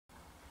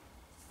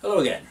Hello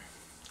again.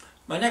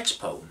 My next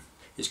poem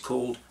is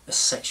called A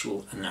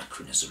Sexual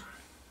Anachronism.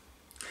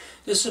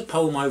 This is a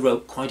poem I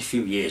wrote quite a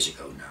few years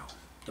ago now.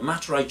 The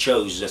matter I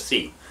chose as a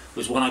theme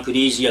was one I could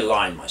easily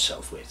align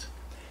myself with.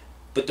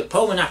 But the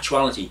poem in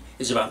actuality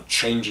is about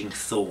changing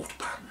thought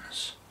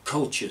patterns,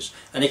 cultures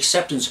and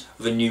acceptance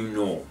of a new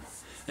norm,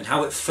 and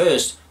how at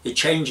first the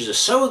changes are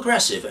so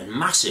aggressive and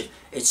massive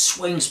it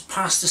swings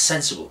past the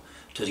sensible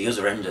to the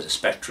other end of the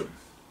spectrum,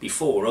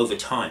 before, over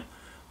time,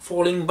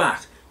 falling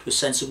back to a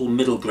sensible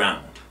middle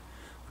ground,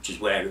 which is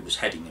where it was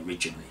heading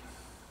originally.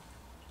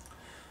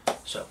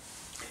 So,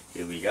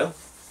 here we go.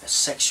 A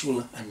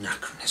sexual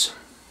anachronism.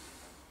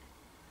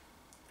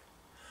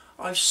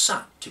 I've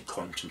sat to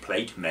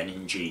contemplate men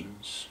in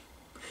jeans,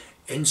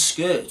 in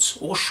skirts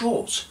or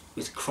shorts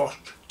with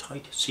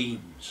crotch-tight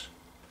seams,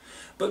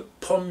 but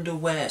ponder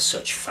where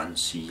such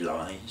fancy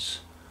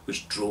lies,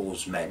 which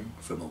draws men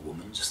from a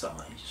woman's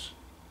thighs.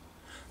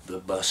 The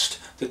bust,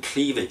 the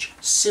cleavage,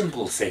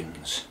 simple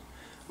things,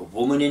 a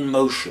woman in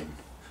motion,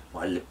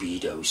 my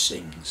libido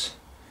sings.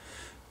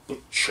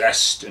 But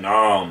chest and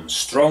arms,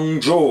 strong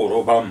jaw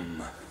or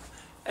bum,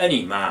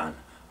 any man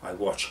I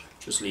watch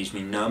just leaves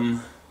me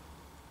numb.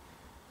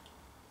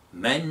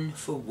 Men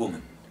for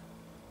woman,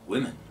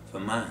 women for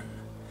man,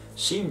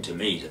 seem to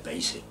me the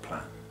basic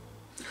plan.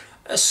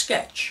 A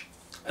sketch,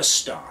 a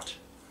start,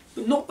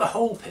 but not the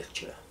whole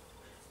picture.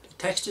 The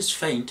text is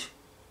faint,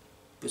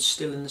 but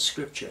still in the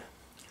scripture.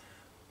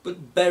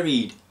 But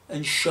buried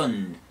and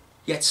shunned,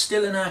 yet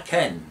still in our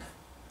ken.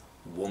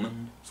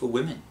 Woman for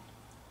women,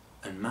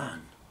 and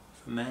man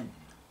for men.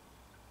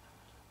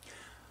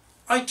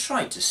 I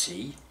try to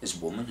see as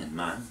woman and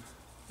man,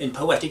 in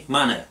poetic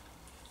manner,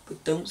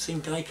 but don't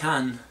think I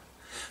can.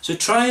 So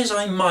try as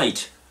I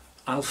might,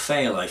 I'll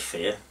fail, I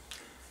fear,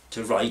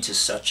 to write as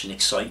such and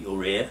excite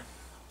your ear.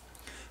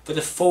 For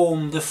the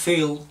form, the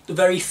feel, the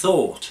very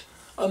thought,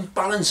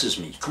 unbalances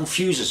me,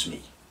 confuses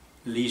me,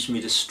 leaves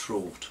me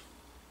distraught.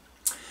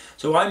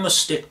 So I must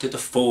stick to the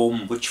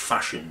form which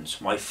fashions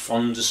my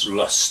fondest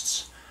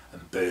lusts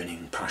and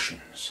burning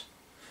passions.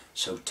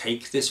 So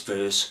take this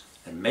verse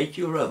and make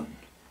your own,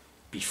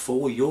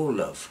 before your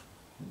love,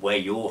 where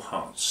your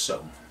heart's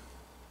sown.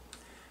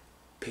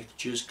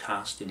 Pictures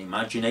cast in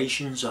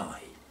imagination's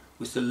eye,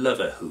 with the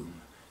lover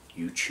whom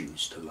you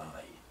choose to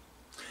lie.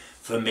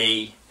 For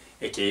me,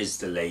 it is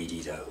the lady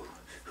though,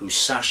 who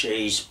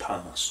sashays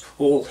past,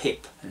 all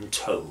hip and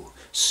toe,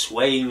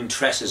 swaying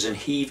tresses and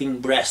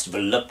heaving breast,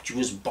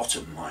 voluptuous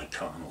bottom my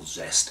carnal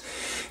zest.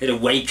 It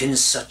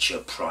awakens such a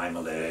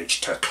primal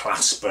urge to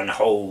clasp and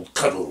hold,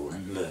 cuddle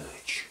and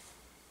merge.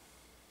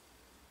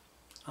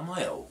 Am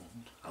I old,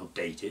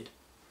 outdated,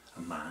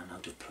 a man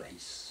out of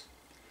place?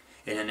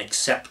 In an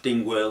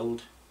accepting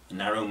world, a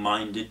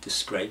narrow-minded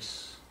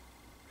disgrace?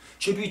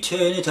 Should we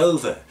turn it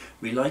over,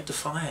 relight the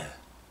fire?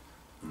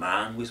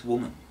 Man with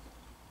woman,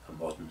 a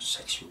modern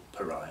sexual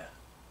pariah.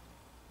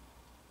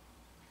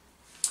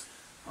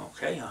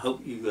 Okay, I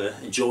hope you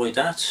enjoyed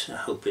that. I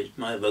hope it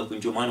might have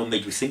opened your mind or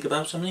made you think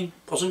about something,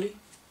 possibly.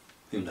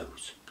 Who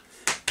knows?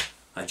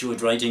 I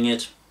enjoyed writing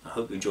it. I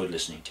hope you enjoyed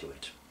listening to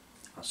it.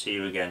 I'll see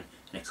you again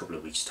in a couple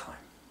of weeks' time.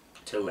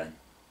 Until then,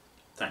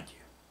 thank you.